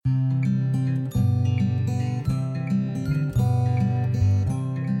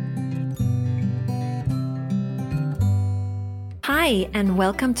Hi, and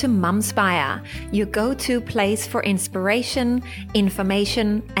welcome to Mumspire, your go-to place for inspiration,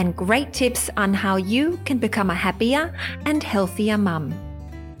 information, and great tips on how you can become a happier and healthier mum.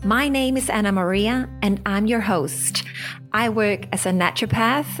 My name is Anna Maria, and I'm your host. I work as a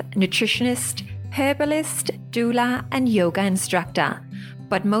naturopath, nutritionist, herbalist, doula, and yoga instructor.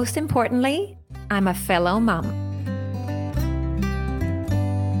 But most importantly, I'm a fellow mum.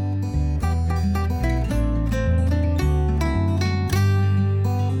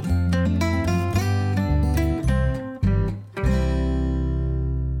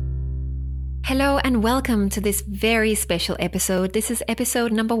 Hello and welcome to this very special episode. This is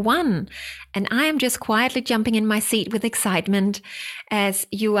episode number 1, and I am just quietly jumping in my seat with excitement as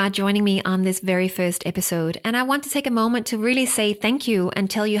you are joining me on this very first episode. And I want to take a moment to really say thank you and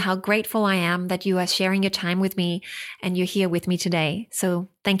tell you how grateful I am that you are sharing your time with me and you're here with me today. So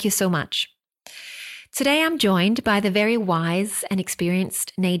thank you so much. Today I'm joined by the very wise and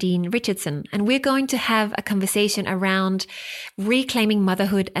experienced Nadine Richardson, and we're going to have a conversation around reclaiming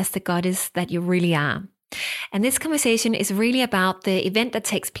motherhood as the goddess that you really are. And this conversation is really about the event that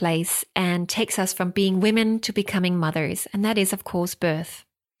takes place and takes us from being women to becoming mothers, and that is, of course, birth.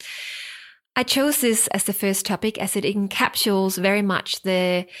 I chose this as the first topic as it encapsulates very much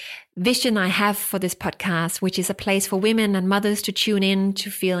the vision I have for this podcast, which is a place for women and mothers to tune in,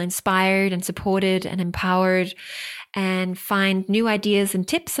 to feel inspired and supported and empowered, and find new ideas and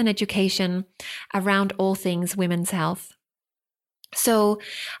tips and education around all things women's health. So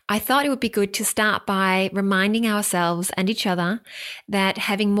I thought it would be good to start by reminding ourselves and each other that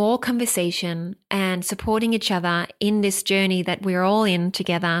having more conversation and supporting each other in this journey that we're all in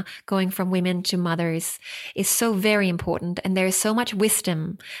together, going from women to mothers, is so very important. And there is so much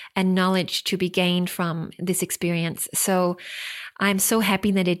wisdom and knowledge to be gained from this experience. So I'm so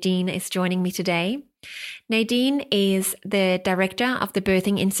happy that Nadine is joining me today. Nadine is the director of the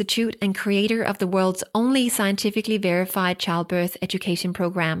Birthing Institute and creator of the world's only scientifically verified childbirth education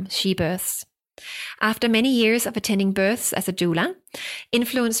program, She Births. After many years of attending births as a doula,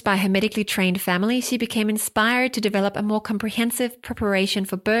 influenced by her medically trained family, she became inspired to develop a more comprehensive preparation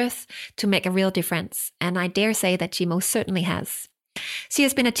for birth to make a real difference. And I dare say that she most certainly has. She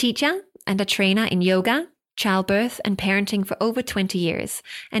has been a teacher and a trainer in yoga, childbirth and parenting for over 20 years,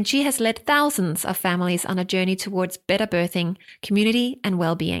 and she has led thousands of families on a journey towards better birthing, community, and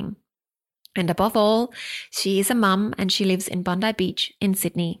well-being. And above all, she is a mum and she lives in Bondi Beach in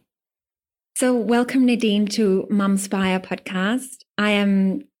Sydney. So welcome, Nadine, to Mumspire podcast. I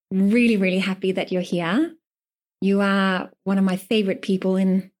am really, really happy that you're here. You are one of my favorite people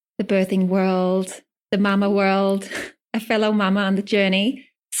in the birthing world, the mama world, a fellow mama on the journey.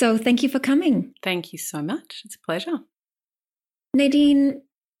 So thank you for coming. Thank you so much. It's a pleasure. Nadine,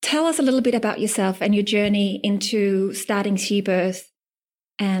 tell us a little bit about yourself and your journey into starting She Birth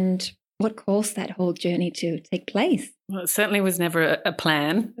and what caused that whole journey to take place. Well, it certainly was never a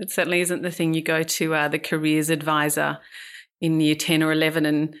plan. It certainly isn't the thing you go to the careers advisor in year 10 or 11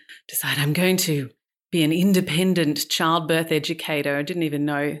 and decide I'm going to be an independent childbirth educator. I didn't even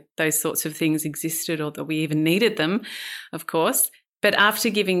know those sorts of things existed or that we even needed them, of course. But after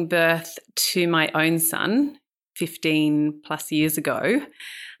giving birth to my own son 15 plus years ago,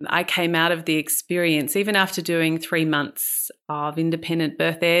 I came out of the experience, even after doing 3 months of independent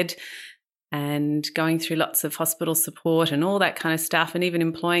birth ed and going through lots of hospital support and all that kind of stuff, and even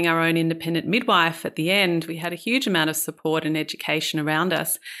employing our own independent midwife at the end. We had a huge amount of support and education around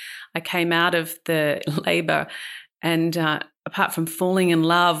us. I came out of the labour and apart from falling in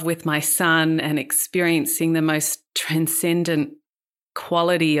love with my son and experiencing the most transcendent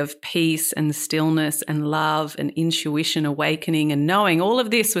quality of peace and stillness and love and intuition awakening and knowing all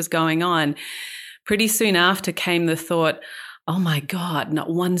of this was going on, pretty soon after came the thought, oh my God, not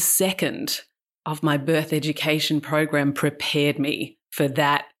 1 second of my birth education program prepared me for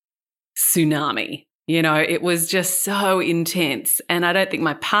that tsunami. You know, it was just so intense, and I don't think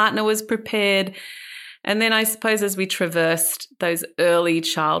my partner was prepared. And then I suppose as we traversed those early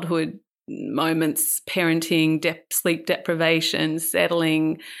childhood moments, parenting, sleep deprivation,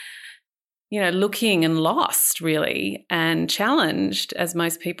 settling, looking and lost really and challenged as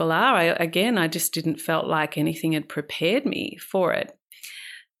most people are. I just didn't felt like anything had prepared me for it.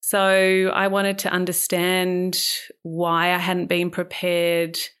 So I wanted to understand why I hadn't been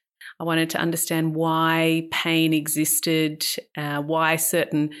prepared. I wanted to understand why pain existed, why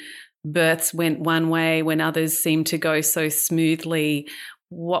certain births went one way when others seemed to go so smoothly.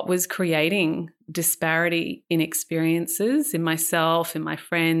 What was creating disparity in experiences in myself, in my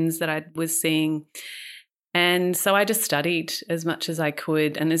friends that I was seeing. And so I just studied as much as I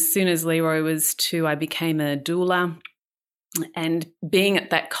could. And as soon as Leroy was 2, I became a doula. And being at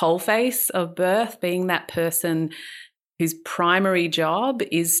that coalface of birth, being that person whose primary job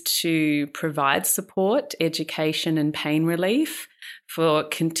is to provide support, education, and pain relief for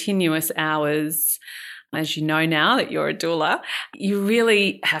continuous hours. As you know now that you're a doula, you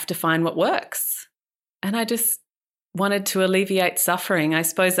really have to find what works. And I just wanted to alleviate suffering. I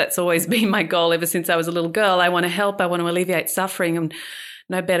suppose that's always been my goal ever since I was a little girl. I want to help. I want to alleviate suffering. And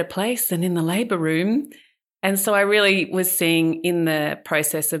no better place than in the labour room. And so I really was seeing in the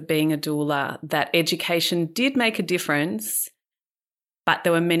process of being a doula that education did make a difference, but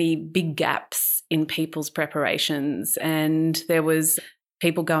there were many big gaps in people's preparations. And there was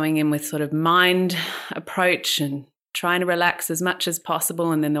people going in with sort of mind approach and trying to relax as much as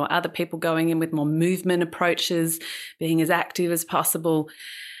possible. And then there were other people going in with more movement approaches, being as active as possible.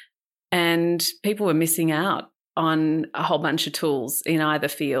 And people were missing out on a whole bunch of tools in either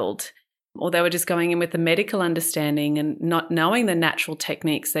field. Or they were just going in with the medical understanding and not knowing the natural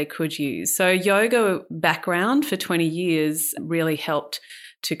techniques they could use. So yoga background for 20 years really helped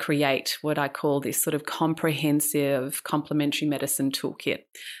to create what I call this sort of comprehensive complementary medicine toolkit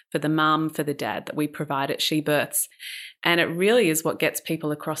for the mum, for the dad that we provide at She Births. And it really is what gets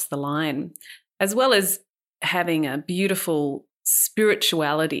people across the line, as well as having a beautiful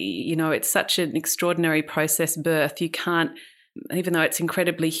spirituality. You know, it's such an extraordinary process, birth. You can't, even though it's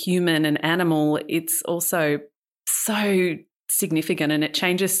incredibly human and animal, it's also so significant and it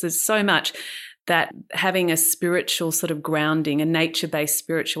changes so much that having a spiritual sort of grounding, a nature-based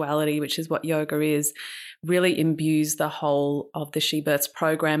spirituality, which is what yoga is, really imbues the whole of the She Births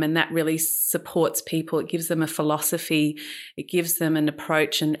program, and that really supports people. It gives them a philosophy, it gives them an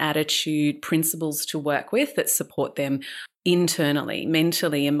approach and attitude, principles to work with that support them internally,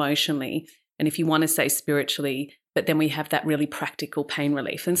 mentally, emotionally, and if you want to say spiritually, but then we have that really practical pain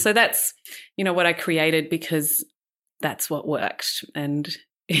relief. And so that's, you know, what I created because that's what worked. And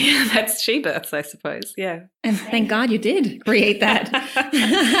that's She Births, I suppose. Yeah. And thank God you did create that.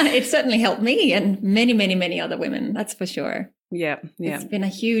 It certainly helped me and many, many, many other women. That's for sure. Yeah. Yeah. It's been a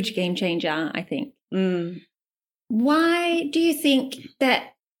huge game changer, I think. Why do you think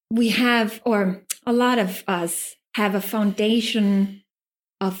that we have, or a lot of us have, a foundation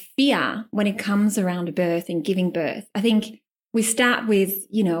of fear when it comes around birth and giving birth? I think we start with,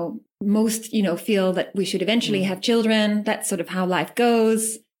 most, feel that we should eventually have children. That's sort of how life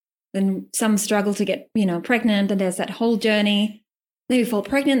goes. Then some struggle to get, pregnant, and there's that whole journey. Then we fall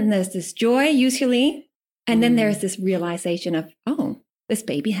pregnant and there's this joy usually. And then there's this realization of, oh, this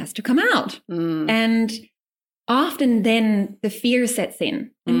baby has to come out. And often then the fear sets in.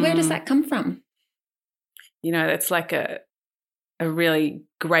 And where does that come from? That's like a really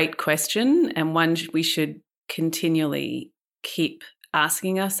great question, and one we should continually keep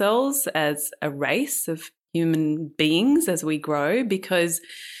asking ourselves as a race of human beings as we grow, because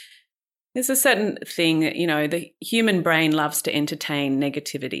there's a certain thing that, the human brain loves to entertain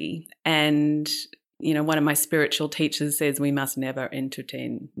negativity. And, one of my spiritual teachers says we must never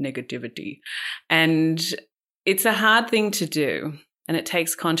entertain negativity. And it's a hard thing to do, and it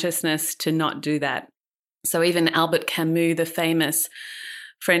takes consciousness to not do that. So even Albert Camus, the famous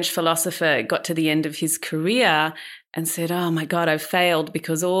French philosopher, got to the end of his career and said, oh my God, I've failed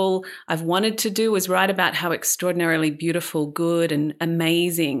because all I've wanted to do was write about how extraordinarily beautiful, good and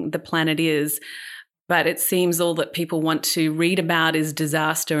amazing the planet is. But it seems all that people want to read about is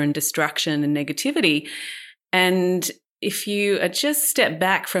disaster and destruction and negativity. And if you just step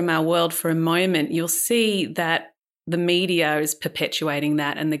back from our world for a moment, you'll see that the media is perpetuating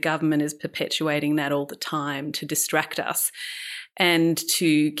that, and the government is perpetuating that all the time to distract us and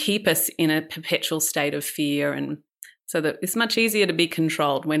to keep us in a perpetual state of fear. And so that it's much easier to be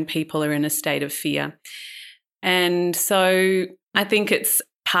controlled when people are in a state of fear. And so I think it's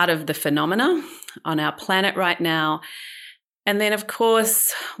part of the phenomena on our planet right now. And then, of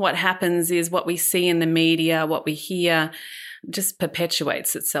course, what happens is what we see in the media, what we hear, just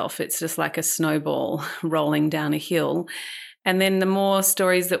perpetuates itself. It's just like a snowball rolling down a hill. And then the more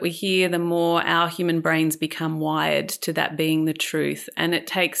stories that we hear, the more our human brains become wired to that being the truth. And it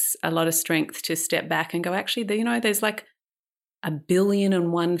takes a lot of strength to step back and go, actually, there's like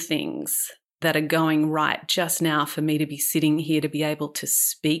 1,000,000,001 things that are going right just now for me to be sitting here, to be able to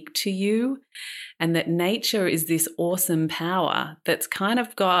speak to you. And that nature is this awesome power that's kind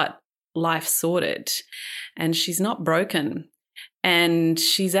of got life sorted, and she's not broken. And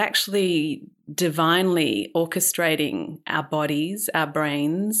she's actually divinely orchestrating our bodies, our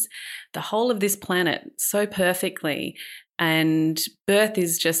brains, the whole of this planet so perfectly. And birth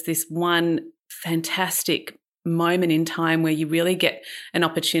is just this one fantastic moment in time where you really get an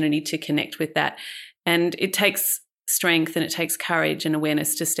opportunity to connect with that. And it takes strength and it takes courage and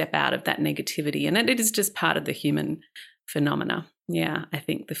awareness to step out of that negativity. And it is just part of the human phenomena. Yeah, I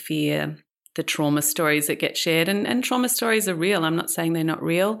think the fear, the trauma stories that get shared, and trauma stories are real. I'm not saying they're not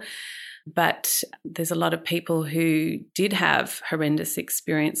real, but there's a lot of people who did have horrendous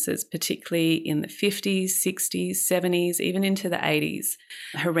experiences, particularly in the 50s, 60s, 70s, even into the 80s.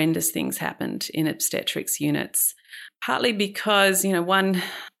 Horrendous things happened in obstetrics units, partly because, one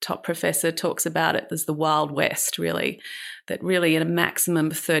top professor talks about it as the Wild West, really, that really at a maximum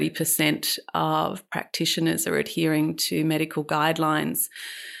of 30% of practitioners are adhering to medical guidelines.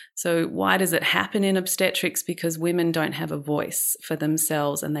 So why does it happen in obstetrics? Because women don't have a voice for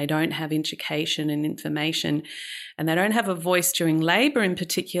themselves, and they don't have education and information, and they don't have a voice during labour in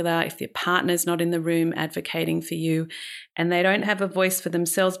particular if their partner's not in the room advocating for you, and they don't have a voice for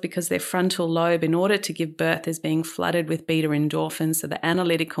themselves because their frontal lobe, in order to give birth, is being flooded with beta endorphins. So the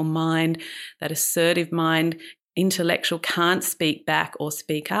analytical mind, that assertive mind, intellectual, can't speak back or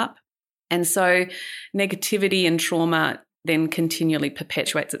speak up. And so negativity and trauma then continually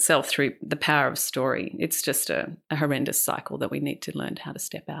perpetuates itself through the power of story. It's just a horrendous cycle that we need to learn how to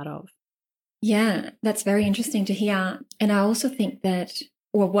step out of. Yeah, that's very interesting to hear. And I also think that,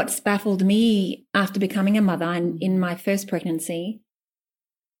 or what's baffled me after becoming a mother and in my first pregnancy,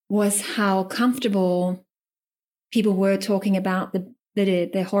 was how comfortable people were talking about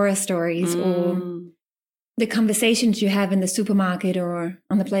the horror stories or the conversations you have in the supermarket or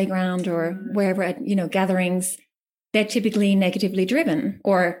on the playground or wherever at, gatherings. They're typically negatively driven,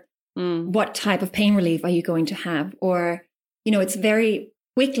 or what type of pain relief are you going to have? Or, it's very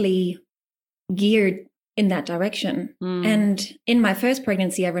quickly geared in that direction. And in my first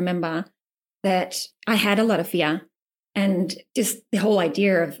pregnancy, I remember that I had a lot of fear, and just the whole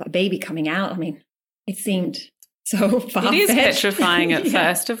idea of a baby coming out, it seemed so far-fetched. It is petrifying at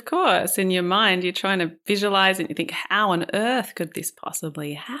first, of course. In your mind, you're trying to visualize it and you think, how on earth could this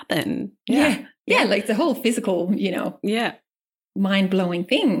possibly happen? Yeah, like the whole physical, mind-blowing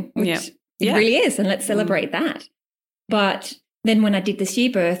thing, which it really is. And let's celebrate that. But then when I did the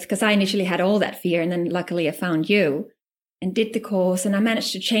she-birth, because I initially had all that fear, and then luckily I found you and did the course, and I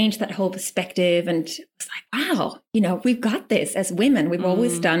managed to change that whole perspective. And it was like, wow, we've got this as women. We've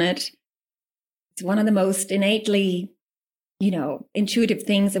always done it. It's one of the most innately, intuitive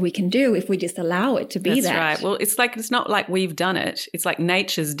things that we can do if we just allow it to be. That's right. Well, it's not like we've done it. It's like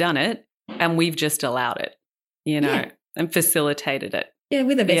nature's done it and we've just allowed it, and facilitated it. Yeah,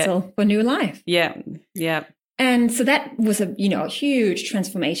 with a vessel for new life. Yeah, yeah. And so that was a huge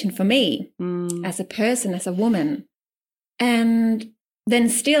transformation for me as a person, as a woman. And then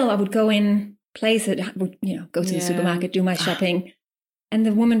still I would go in places, I would, go to the supermarket, do my shopping. And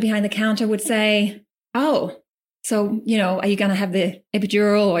the woman behind the counter would say, oh, so, are you going to have the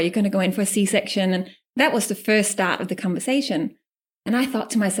epidural, or are you going to go in for a C-section? And that was the first start of the conversation. And I thought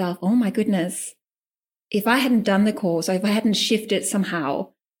to myself, oh my goodness, if I hadn't done the course, or if I hadn't shifted somehow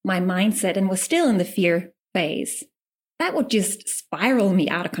my mindset and was still in the fear phase, that would just spiral me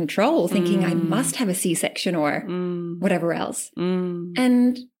out of control, thinking I must have a C-section or whatever else.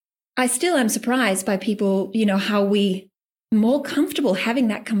 And I still am surprised by people, how we more comfortable having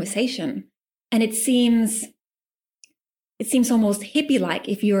that conversation. And it seems almost hippie-like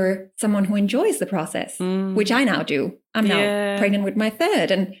if you're someone who enjoys the process, which I now do. I'm now pregnant with my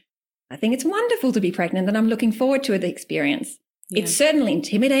third, and I think it's wonderful to be pregnant, and I'm looking forward to the experience. Yeah. It's certainly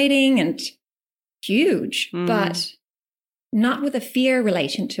intimidating and huge, but not with a fear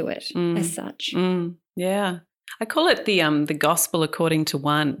relation to it as such. Yeah. I call it the gospel according to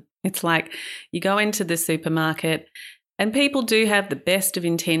one. It's like you go into the supermarket and people do have the best of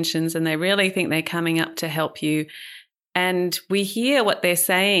intentions and they really think they're coming up to help you. And we hear what they're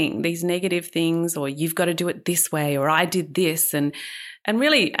saying, these negative things, or you've got to do it this way, or I did this. And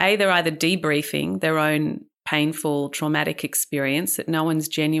really, they're either debriefing their own painful, traumatic experience, that no one's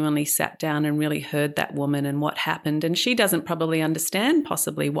genuinely sat down and really heard that woman and what happened. And she doesn't probably understand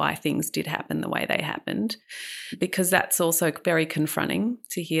possibly why things did happen the way they happened, because that's also very confronting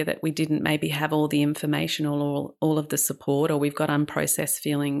to hear that we didn't maybe have all the information or all of the support, or we've got unprocessed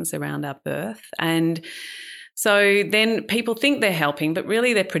feelings around our birth. And so then people think they're helping, but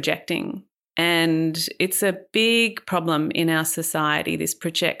really they're projecting. And it's a big problem in our society, this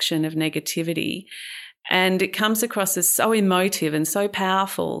projection of negativity. And it comes across as so emotive and so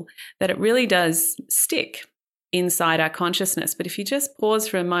powerful that it really does stick inside our consciousness. But if you just pause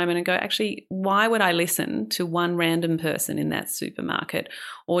for a moment and go, actually, why would I listen to one random person in that supermarket,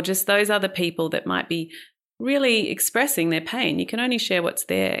 or just those other people that might be really expressing their pain? You can only share what's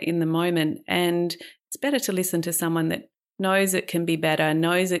there in the moment. And it's better to listen to someone that knows it can be better,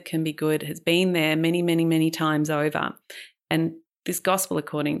 knows it can be good, has been there many, many, many times over. And this gospel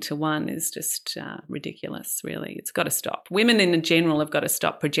according to one is just ridiculous, really. It's got to stop. Women in general have got to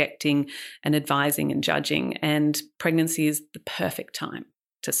stop projecting and advising and judging, and pregnancy is the perfect time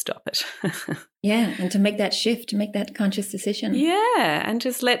to stop it. Yeah, and to make that shift, to make that conscious decision. Yeah, and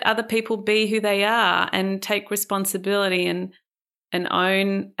just let other people be who they are and take responsibility and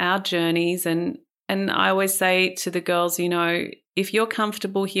own our journeys. And I always say to the girls, you know, if you're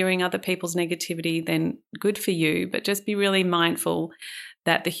comfortable hearing other people's negativity, then good for you, but just be really mindful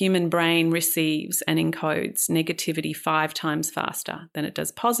that the human brain receives and encodes negativity 5 times faster than it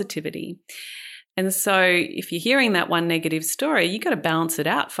does positivity. And so if you're hearing that one negative story, you got to balance it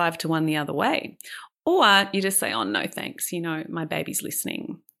out 5 to 1 the other way. Or you just say, oh, no, thanks. You know, my baby's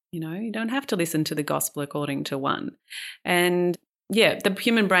listening. You know, you don't have to listen to the gospel according to one. And yeah, the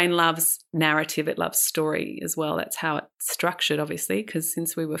human brain loves narrative. It loves story as well. That's how it's structured, obviously, because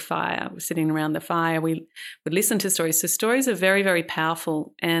since we were sitting around the fire, we would listen to stories. So stories are very, very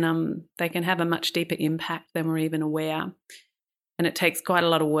powerful, and they can have a much deeper impact than we're even aware. And it takes quite a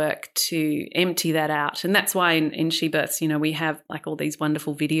lot of work to empty that out. And that's why in She Births, you know, we have like all these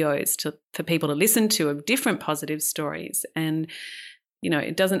wonderful videos for people to listen to of different positive stories. And you know,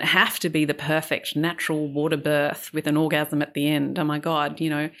 it doesn't have to be the perfect natural water birth with an orgasm at the end. Oh, my God, you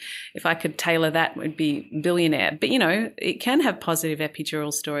know, if I could tailor that, we'd be billionaire. But, you know, it can have positive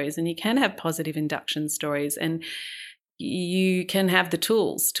epidural stories, and you can have positive induction stories, and you can have the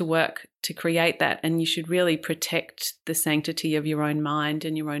tools to work to create that. And you should really protect the sanctity of your own mind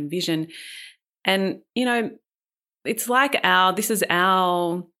and your own vision. And, you know, it's like it's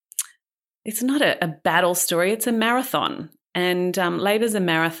not a battle story, it's a marathon. And labor's a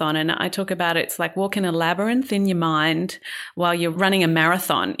marathon, and I talk about it's like walking a labyrinth in your mind while you're running a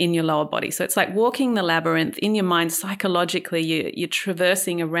marathon in your lower body. So it's like walking the labyrinth in your mind psychologically. You're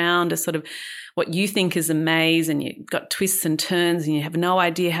traversing around a sort of what you think is a maze, and you've got twists and turns, and you have no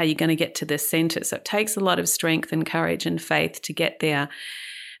idea how you're going to get to the center. So it takes a lot of strength and courage and faith to get there.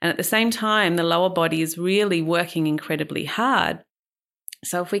 And at the same time, the lower body is really working incredibly hard.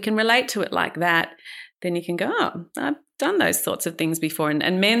 So if we can relate to it like that, then you can go, oh, I've done those sorts of things before.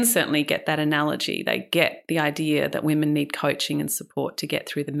 And men certainly get that analogy. They get the idea that women need coaching and support to get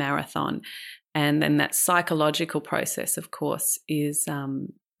through the marathon. And then that psychological process, of course, is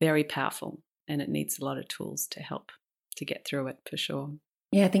very powerful, and it needs a lot of tools to help to get through it, for sure.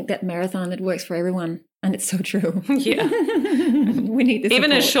 Yeah, I think that marathon, it works for everyone. And it's so true. Yeah. We need this.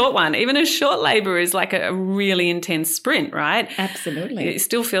 Even a short one, even a short labour is like a really intense sprint, right? Absolutely. It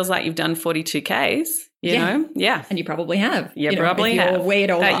still feels like you've done 42 Ks, you know? Yeah. And you probably have. You probably have. Weigh it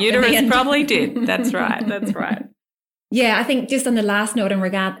all that up uterus probably did. That's right. That's right. Yeah, I think just on the last note in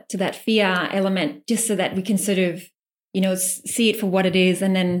regard to that fear element, just so that we can sort of, you know, see it for what it is,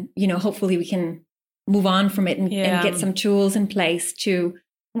 and then, you know, hopefully we can move on from it and get some tools in place to,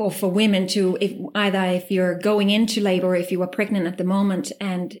 well, for women to, if you're going into labor, or if you are pregnant at the moment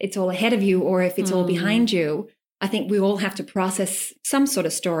and it's all ahead of you, or if it's all behind you, I think we all have to process some sort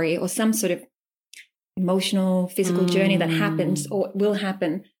of story or some sort of emotional, physical journey that happens or will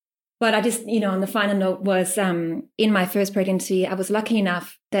happen. But I just, you know, on the final note was in my first pregnancy, I was lucky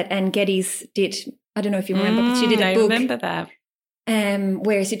enough that Anne Geddes did, I don't know if you remember, but she did a book. I remember that.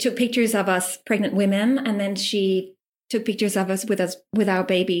 Where she took pictures of us pregnant women, and then she took pictures of us with our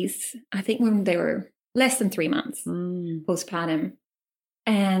babies, I think when they were less than 3 months postpartum,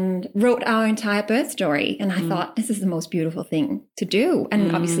 and wrote our entire birth story. And I thought, this is the most beautiful thing to do.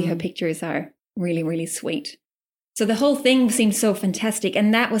 And obviously her pictures are really, really sweet. So the whole thing seemed so fantastic.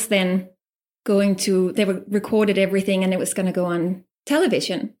 And that was then they recorded everything, and it was going to go on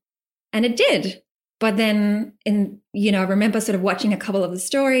television. And it did. But then, I remember sort of watching a couple of the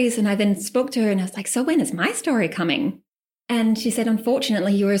stories, and I then spoke to her and I was like, so when is my story coming? And she said,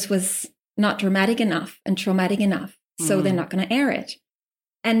 unfortunately, yours was not dramatic enough and traumatic enough. So they're not going to air it.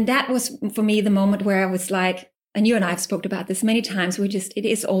 And that was for me the moment where I was like, and you and I have spoken about this many times, it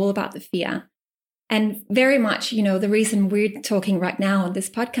is all about the fear. And very much, the reason we're talking right now on this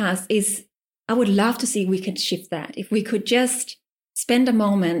podcast is I would love to see if we could shift that. If we could just spend a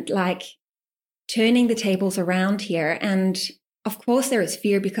moment like turning the tables around here. And of course there is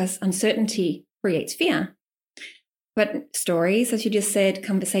fear because uncertainty creates fear. But stories, as you just said,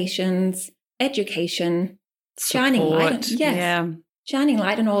 conversations, education, shining light. Shining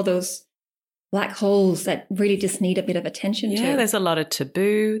light on all those black holes that really just need a bit of attention to. Yeah, there's a lot of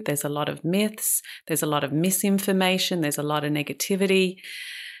taboo. There's a lot of myths. There's a lot of misinformation. There's a lot of negativity.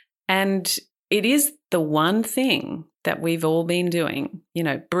 And it is the one thing that we've all been doing,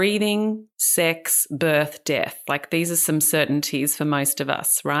 breathing, sex, birth, death. Like these are some certainties for most of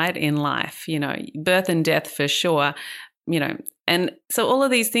us, right, in life, birth and death for sure, and so all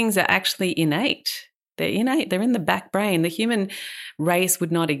of these things are actually innate. They're innate. They're in the back brain. The human race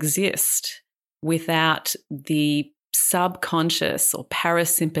would not exist without the subconscious or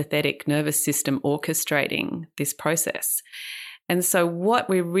parasympathetic nervous system orchestrating this process. And so what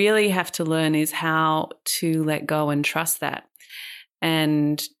we really have to learn is how to let go and trust that,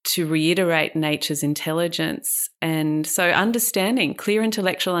 and to reiterate nature's intelligence. And so clear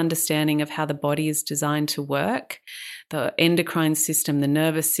intellectual understanding of how the body is designed to work, the endocrine system, the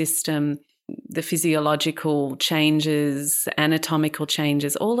nervous system, the physiological changes, anatomical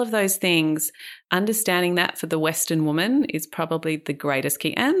changes, all of those things, understanding that for the Western woman is probably the greatest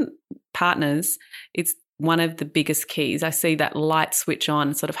key. And partners, it's one of the biggest keys. I see that light switch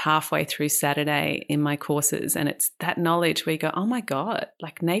on sort of halfway through Saturday in my courses, and it's that knowledge where you go, oh my God,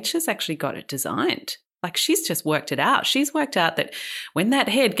 like nature's actually got it designed. Like she's just worked it out. She's worked out that when that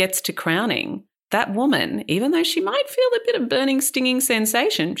head gets to crowning, that woman, even though she might feel a bit of burning, stinging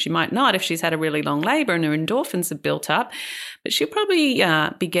sensation, she might not if she's had a really long labor and her endorphins have built up, but she'll probably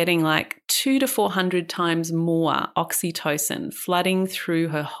be getting like 200 to 400 times more oxytocin flooding through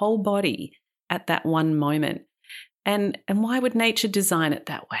her whole body at that one moment. And why would nature design it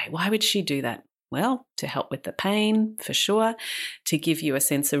that way? Why would she do that? Well, to help with the pain, for sure, to give you a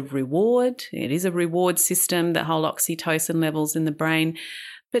sense of reward. It is a reward system, the whole oxytocin levels in the brain,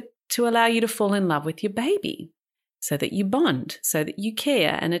 but to allow you to fall in love with your baby so that you bond, so that you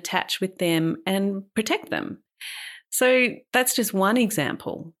care and attach with them and protect them. So that's just one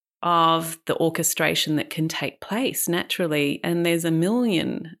example of the orchestration that can take place naturally. And there's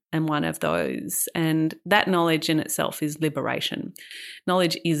 1,000,001 of those. And that knowledge in itself is liberation.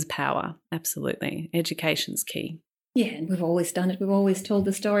 Knowledge is power. Absolutely. Education's key. Yeah, and we've always done it. We've always told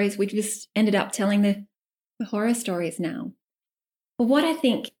the stories. We just ended up telling the horror stories now. But what I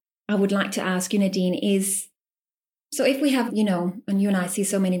think I would like to ask you, Nadine, is, so if we have, and you and I see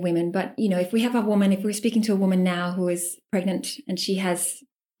so many women, but, if we have a woman, if we're speaking to a woman now who is pregnant and she has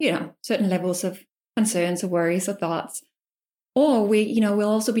certain levels of concerns or worries or thoughts. Or we'll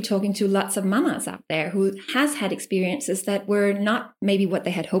also be talking to lots of mamas out there who has had experiences that were not maybe what they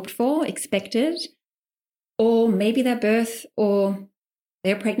had hoped for, expected, or maybe their birth or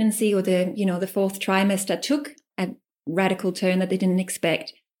their pregnancy or the fourth trimester took a radical turn that they didn't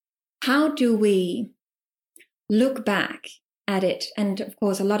expect. How do we look back at it? And of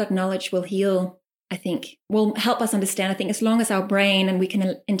course, a lot of knowledge will heal, I think, will help us understand. I think as long as our brain and we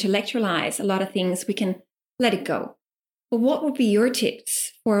can intellectualize a lot of things, we can let it go. But what would be your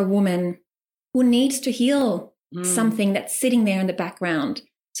tips for a woman who needs to heal something that's sitting there in the background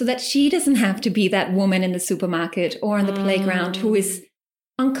so that she doesn't have to be that woman in the supermarket or in the playground who is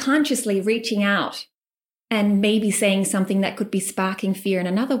unconsciously reaching out and maybe saying something that could be sparking fear in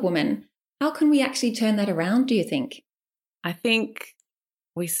another woman? How can we actually turn that around, do you think? I think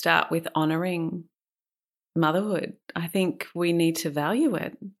we start with honoring motherhood. I think we need to value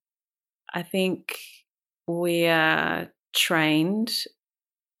it. I think we are trained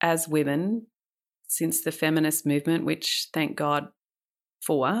as women since the feminist movement, which thank God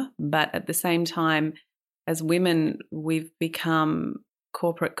for, but at the same time, as women, we've become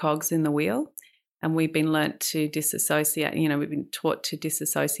corporate cogs in the wheel, and we've been learnt to disassociate. We've been taught to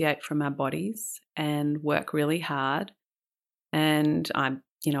disassociate from our bodies and work really hard. And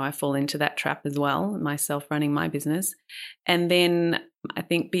I fall into that trap as well, myself running my business. And then I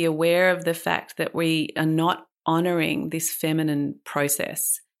think be aware of the fact that we are not honoring this feminine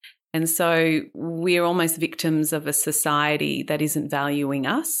process. And so we're almost victims of a society that isn't valuing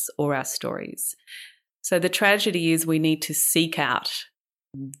us or our stories. So the tragedy is we need to seek out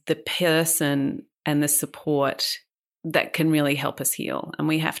the person and the support that can really help us heal. And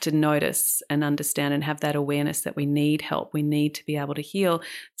we have to notice and understand and have that awareness that we need help. We need to be able to heal.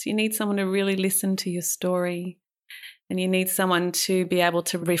 So you need someone to really listen to your story, and you need someone to be able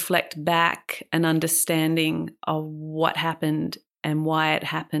to reflect back an understanding of what happened and why it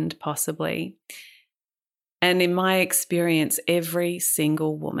happened possibly. And in my experience, every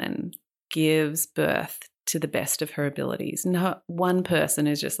single woman gives birth to the best of her abilities. No one person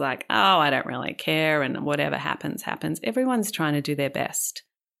is just like, oh, I don't really care, and whatever happens, happens. Everyone's trying to do their best.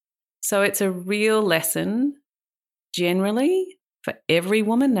 So it's a real lesson generally for every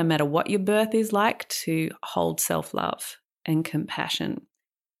woman, no matter what your birth is like, to hold self-love and compassion.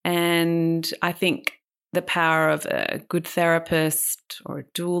 And I think the power of a good therapist or a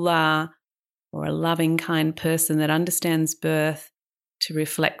doula or a loving, kind person that understands birth to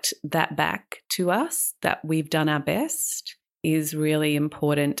reflect that back to us, that we've done our best, is really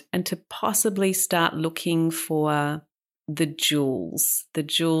important. And to possibly start looking for the jewels,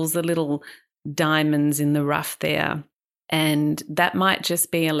 the little diamonds in the rough there. And that might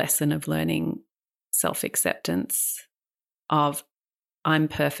just be a lesson of learning self-acceptance, of I'm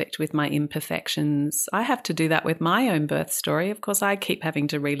perfect with my imperfections. I have to do that with my own birth story. Of course, I keep having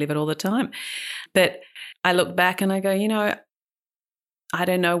to relive it all the time. But I look back and I go, I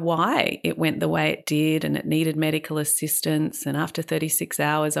don't know why it went the way it did, and it needed medical assistance. And after 36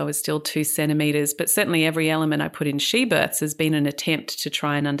 hours, I was still 2 centimetres. But certainly every element I put in She Births has been an attempt to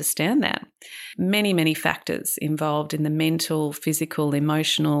try and understand that. Many, many factors involved in the mental, physical,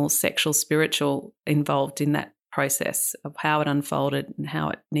 emotional, sexual, spiritual involved in that process of how it unfolded and how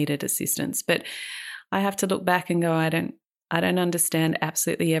it needed assistance. But I have to look back and go, I don't understand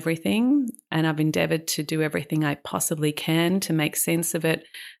absolutely everything, and I've endeavoured to do everything I possibly can to make sense of it,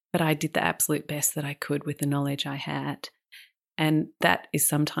 but I did the absolute best that I could with the knowledge I had. And that is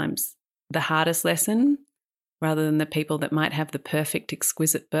sometimes the hardest lesson. Rather than the people that might have the perfect,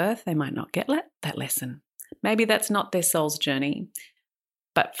 exquisite birth, they might not get that lesson. Maybe that's not their soul's journey.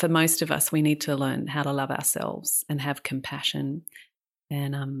 But for most of us, we need to learn how to love ourselves and have compassion.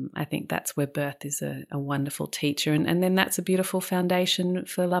 And I think that's where birth is a wonderful teacher. And then that's a beautiful foundation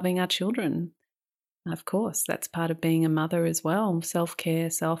for loving our children. Of course, that's part of being a mother as well. Self-care,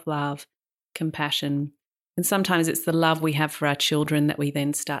 self-love, compassion. And sometimes it's the love we have for our children that we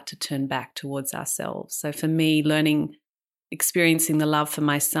then start to turn back towards ourselves. So for me, experiencing the love for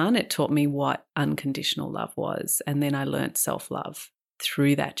my son, it taught me what unconditional love was. And then I learnt self-love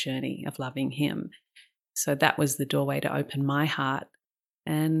through that journey of loving him. So that was the doorway to open my heart.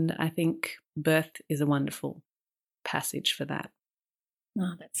 And I think birth is a wonderful passage for that.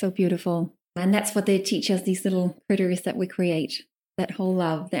 Oh, that's so beautiful. And that's what they teach us, these little critters that we create, that whole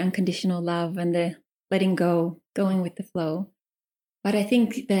love, the unconditional love and the letting go, going with the flow. But I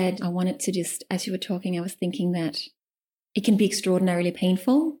think that I wanted to just, as you were talking, I was thinking that it can be extraordinarily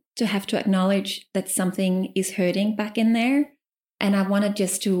painful to have to acknowledge that something is hurting back in there. And I wanted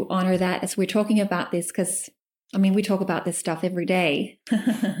just to honor that as we're talking about this, because we talk about this stuff every day,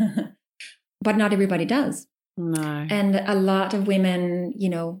 but not everybody does. No. And a lot of women,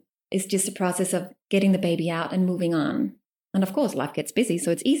 it's just a process of getting the baby out and moving on. And of course, life gets busy, so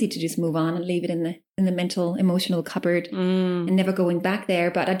it's easy to just move on and leave it in the mental, emotional cupboard and never going back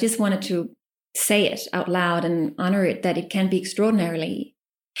there. But I just wanted to say it out loud and honor it, that it can be extraordinarily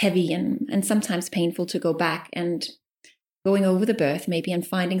heavy and sometimes painful to go back and going over the birth maybe and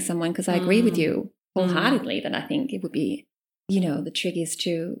finding someone, because I agree with you wholeheartedly that I think it would be, the trick is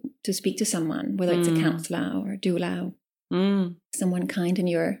to speak to someone, whether it's a counselor or a doula, someone kind in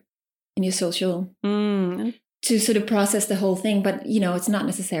your social, to sort of process the whole thing. But, it's not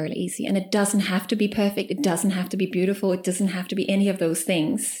necessarily easy, and it doesn't have to be perfect. It doesn't have to be beautiful. It doesn't have to be any of those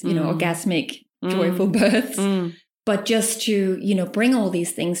things, orgasmic, joyful births. But just to, bring all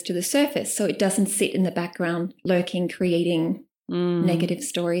these things to the surface so it doesn't sit in the background, lurking, creating negative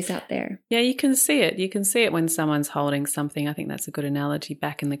stories out there. Yeah, you can see it. You can see it when someone's holding something. I think that's a good analogy,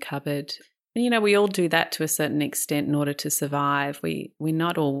 back in the cupboard. And, we all do that to a certain extent in order to survive. We're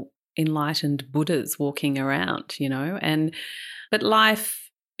not all enlightened Buddhas walking around, but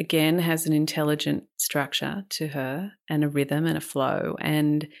life, again, has an intelligent structure to her and a rhythm and a flow.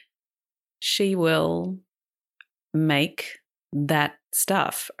 And she will make that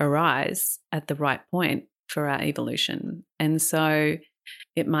stuff arise at the right point for our evolution. And so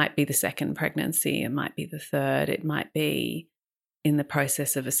it might be the second pregnancy, it might be the third, it might be in the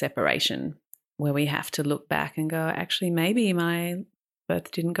process of a separation where we have to look back and go, actually, maybe my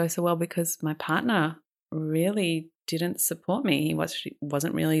birth didn't go so well because my partner really didn't support me. He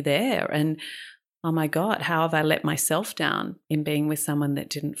wasn't really there. And oh my God, how have I let myself down in being with someone that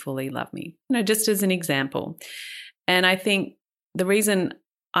didn't fully love me? Just as an example. And I think the reason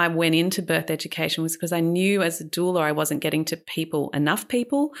I went into birth education was because I knew as a doula I wasn't getting to enough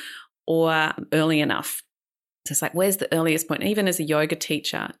people or early enough. So it's like, where's the earliest point? And even as a yoga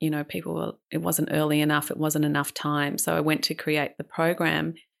teacher, it wasn't early enough, it wasn't enough time. So I went to create the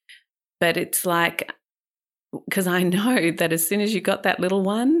program. But it's like, because I know that as soon as you got that little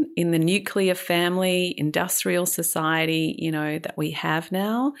one in the nuclear family, industrial society, that we have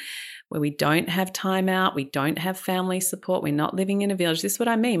now, where we don't have time out, we don't have family support, we're not living in a village. This is what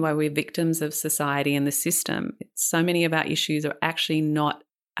I mean by we're victims of society and the system. So many of our issues are actually not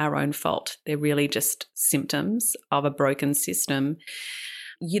our own fault. They're really just symptoms of a broken system.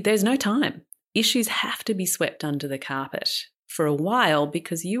 There's no time. Issues have to be swept under the carpet for a while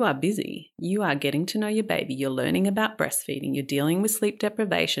because you are busy. You are getting to know your baby. You're learning about breastfeeding. You're dealing with sleep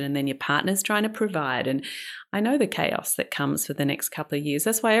deprivation, and then your partner's trying to provide. And I know the chaos that comes for the next couple of years.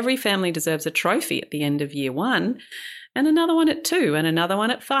 That's why every family deserves a trophy at the end of year 1 and another one at 2 and another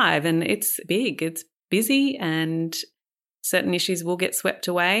one at 5. And it's big, it's busy, and certain issues will get swept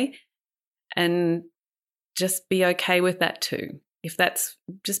away. And just be okay with that too.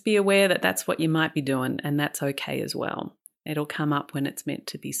 Just be aware that that's what you might be doing, and that's okay as well. It'll come up when it's meant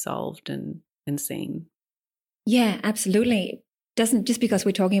to be solved and seen. Yeah, absolutely. Just because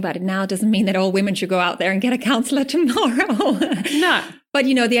we're talking about it now doesn't mean that all women should go out there and get a counselor tomorrow. No. But,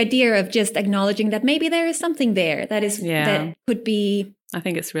 the idea of just acknowledging that maybe there is something there that could be, I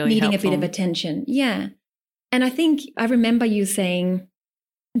think it's really needing helpful. a bit of attention. Yeah. And I remember you saying,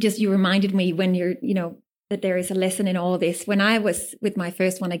 you reminded me when that there is a lesson in all this. When I was with my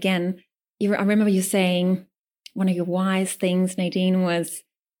first one again, I remember you saying one of your wise things, Nadine, was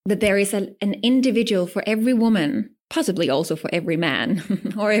that there is an individual for every woman, possibly also for every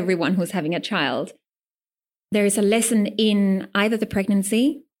man or everyone who's having a child. There is a lesson in either the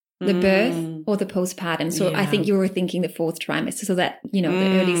pregnancy, the birth, or the postpartum. So I think you were thinking the 4th trimester, so that, the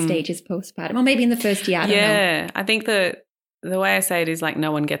early stages postpartum, or maybe in the first year, I don't know. Yeah, I think the way I say it is like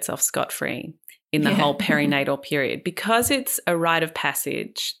no one gets off scot-free in the whole perinatal period, because it's a rite of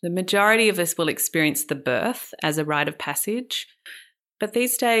passage. The majority of us will experience the birth as a rite of passage. But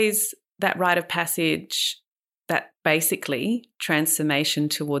these days, that rite of passage, that basically transformation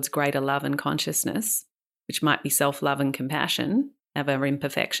towards greater love and consciousness, which might be self-love and compassion of our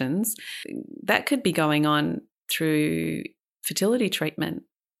imperfections, that could be going on through fertility treatment.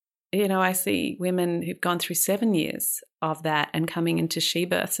 I see women who've gone through 7 years of that and coming into she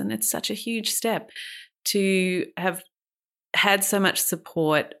births, and it's such a huge step to have had so much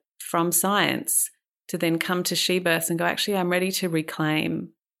support from science to then come to she births and go, actually, I'm ready to reclaim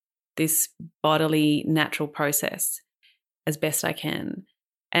this bodily natural process as best I can.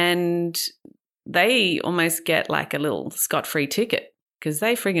 And they almost get like a little scot-free ticket because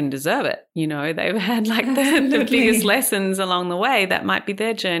they friggin' deserve it. They've had like the biggest lessons along the way. That might be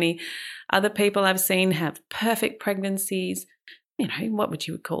their journey. Other people I've seen have perfect pregnancies, what would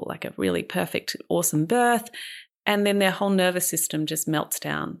you call like a really perfect, awesome birth. And then their whole nervous system just melts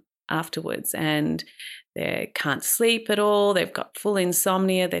down afterwards, and they can't sleep at all. They've got full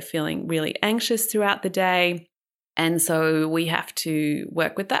insomnia. They're feeling really anxious throughout the day. And so we have to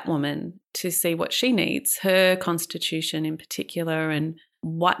work with that woman to see what she needs, her constitution in particular, and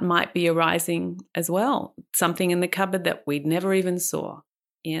what might be arising as well. Something in the cupboard that we'd never even saw,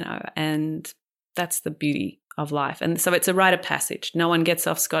 and that's the beauty of life. And so it's a rite of passage. No one gets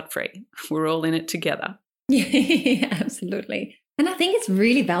off scot-free. We're all in it together. Yeah, absolutely. And I think it's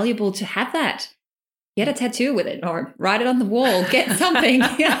really valuable to have that. Get a tattoo with it or write it on the wall. Get something. You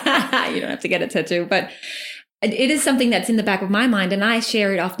don't have to get a tattoo, but it is something that's in the back of my mind, and I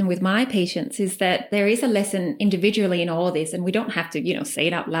share it often with my patients, is that there is a lesson individually in all of this, and we don't have to, say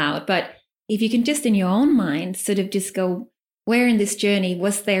it out loud, but if you can just in your own mind sort of just go, where in this journey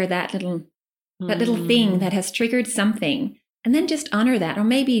was there that little thing that has triggered something, and then just honor that, or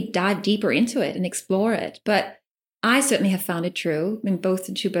maybe dive deeper into it and explore it. But I certainly have found it true in both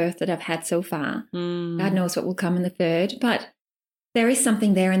the 2 births that I've had so far. God knows what will come in the 3rd, but there is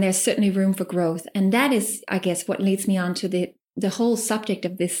something there, and there's certainly room for growth. And that is, I guess, what leads me on to the whole subject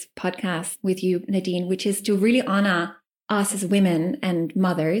of this podcast with you, Nadine, which is to really honor us as women and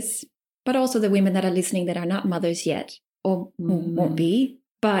mothers, but also the women that are listening that are not mothers yet or won't be,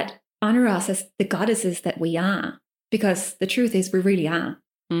 but honor us as the goddesses that we are, because the truth is we really are.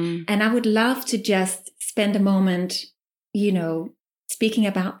 And I would love to just spend a moment, speaking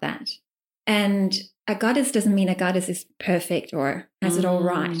about that. And a goddess doesn't mean a goddess is perfect or has it all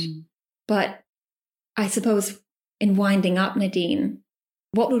right. But I suppose in winding up, Nadine,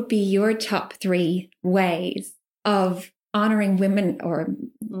 what would be your top 3 ways of honoring women or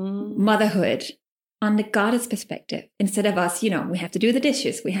motherhood on the goddess perspective, instead of us, we have to do the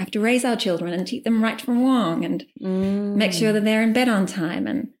dishes, we have to raise our children and teach them right from wrong, and make sure that they're in bed on time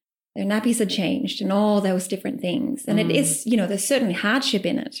and their nappies are changed and all those different things. And it is, there's certainly hardship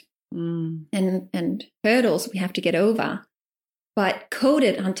in it and hurdles we have to get over. But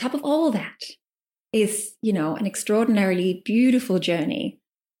coded on top of all that is, an extraordinarily beautiful journey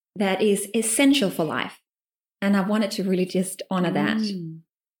that is essential for life. And I wanted to really just honor that.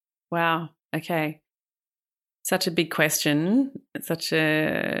 Wow. Okay. Such a big question. It's such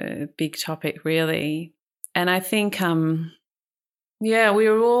a big topic, really. And I think,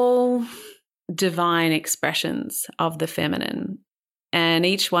 we're all divine expressions of the feminine. And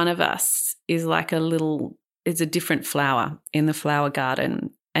each one of us is like a little is a different flower in the flower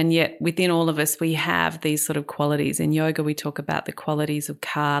garden. And yet within all of us, we have these sort of qualities. In yoga, we talk about the qualities of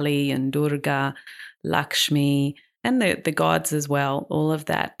Kali and Durga, Lakshmi, and the gods as well, all of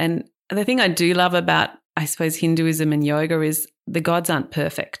that. And the thing I do love about, I suppose, Hinduism and yoga is the gods aren't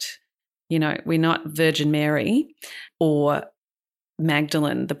perfect. You know, we're not Virgin Mary or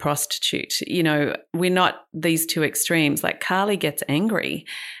Magdalene, the prostitute. You know, we're not these two extremes. Like Kali gets angry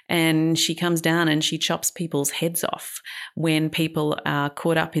and she comes down and she chops people's heads off when people are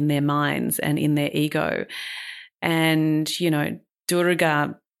caught up in their minds and in their ego. And, you know,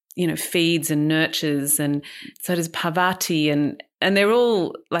 Durga, you know, feeds and nurtures, and so does Parvati, and they're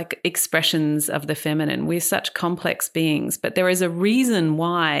all like expressions of the feminine. We're such complex beings, but there is a reason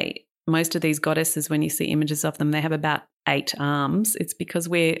why most of these goddesses, when you see images of them, they have about 8 arms. It's because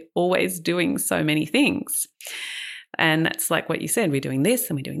we're always doing so many things. And that's like what you said, we're doing this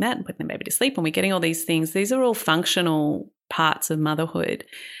and we're doing that and putting the baby to sleep and we're getting all these things. These are all functional parts of motherhood.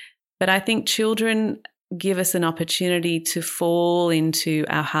 But I think children give us an opportunity to fall into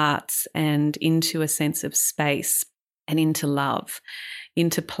our hearts and into a sense of space and into love,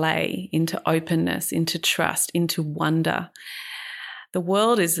 into play, into openness, into trust, into wonder. The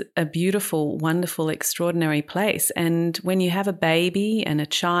world is a beautiful, wonderful, extraordinary place. And when you have a baby and a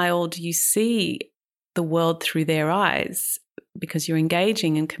child, you see the world through their eyes because you're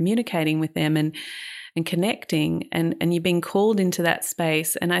engaging and communicating with them and connecting, and you're being called into that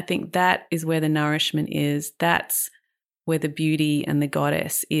space. And I think that is where the nourishment is. That's where the beauty and the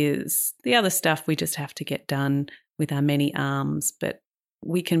goddess is. The other stuff we just have to get done with our many arms, but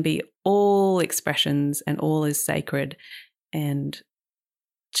we can be all expressions and all is sacred. And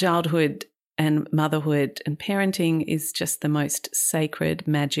childhood and motherhood and parenting is just the most sacred,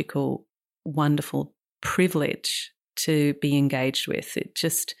 magical, wonderful privilege to be engaged with. It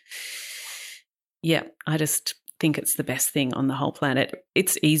just, yeah, I just think it's the best thing on the whole planet.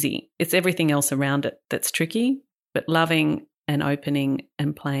 It's easy. It's everything else around it that's tricky, but loving and opening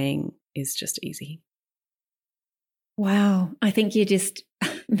and playing is just easy. Wow. I think you just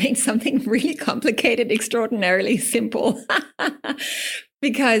made something really complicated extraordinarily simple.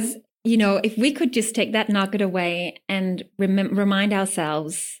 Because, you know, if we could just take that nugget away and remind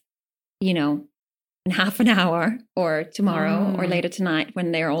ourselves, you know, in half an hour or tomorrow or later tonight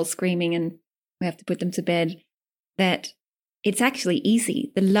when they're all screaming and we have to put them to bed, that it's actually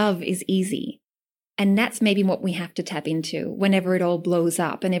easy. The love is easy. And that's maybe what we have to tap into whenever it all blows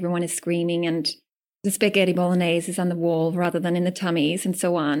up and everyone is screaming and the spaghetti bolognese is on the wall rather than in the tummies and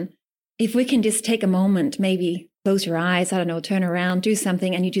so on. If we can just take a moment, maybe close your eyes, I don't know, turn around, do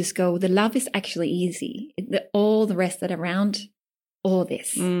something, and you just go, the love is actually easy. All the rest that around, all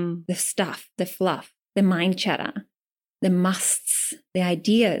this, the stuff, the fluff, the mind chatter, the musts, the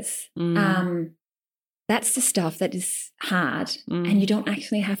ideas, that's the stuff that is hard and you don't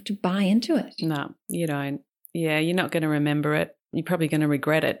actually have to buy into it. No, you don't. Yeah, you're not going to remember it. You're probably going to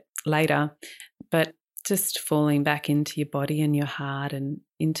regret it later, but just falling back into your body and your heart and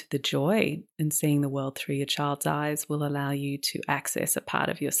into the joy and seeing the world through your child's eyes will allow you to access a part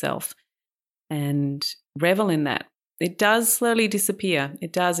of yourself and revel in that. It does slowly disappear.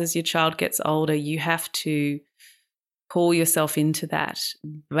 It does as your child gets older. You have to pull yourself into that.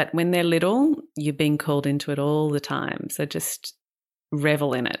 But when they're little, you're being called into it all the time. So just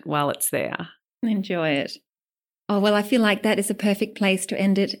revel in it while it's there. Enjoy it. Oh, well, I feel like that is a perfect place to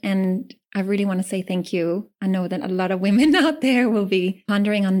end it. And I really want to say thank you. I know that a lot of women out there will be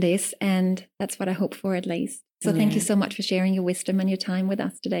pondering on this, and that's what I hope for at least. So thank you so much for sharing your wisdom and your time with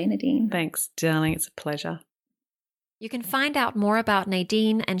us today, Nadine. Thanks, darling. It's a pleasure. You can find out more about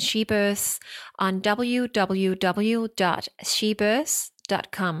Nadine and SheBirths on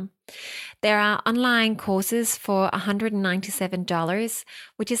www.shebirths.com. There are online courses for $197,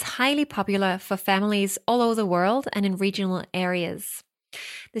 which is highly popular for families all over the world and in regional areas.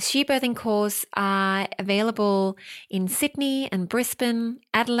 The SheBirthing course are available in Sydney and Brisbane,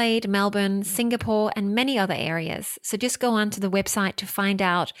 Adelaide, Melbourne, Singapore, and many other areas. So just go onto the website to find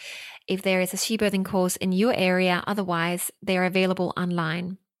out if there is a SheBirthing course in your area. Otherwise, they are available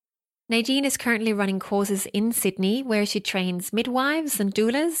online. Nadine is currently running courses in Sydney where she trains midwives and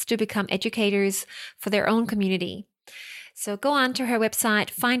doulas to become educators for their own community. So go on to her website,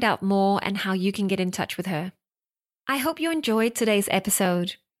 find out more and how you can get in touch with her. I hope you enjoyed today's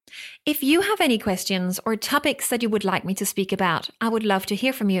episode. If you have any questions or topics that you would like me to speak about, I would love to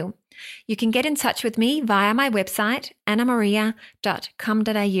hear from you. You can get in touch with me via my website,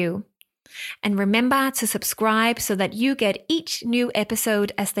 annamaria.com.au. And remember to subscribe so that you get each new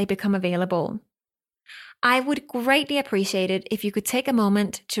episode as they become available. I would greatly appreciate it if you could take a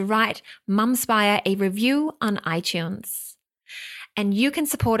moment to write Mumspire a review on iTunes. And you can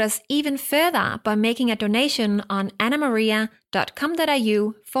support us even further by making a donation on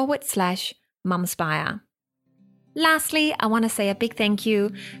annamaria.com.au/Mumspire. Lastly, I want to say a big thank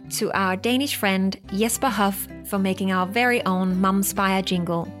you to our Danish friend Jesper Huff for making our very own Mumspire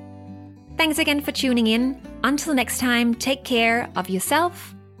jingle. Thanks again for tuning in. Until next time, take care of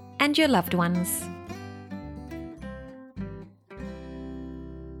yourself and your loved ones.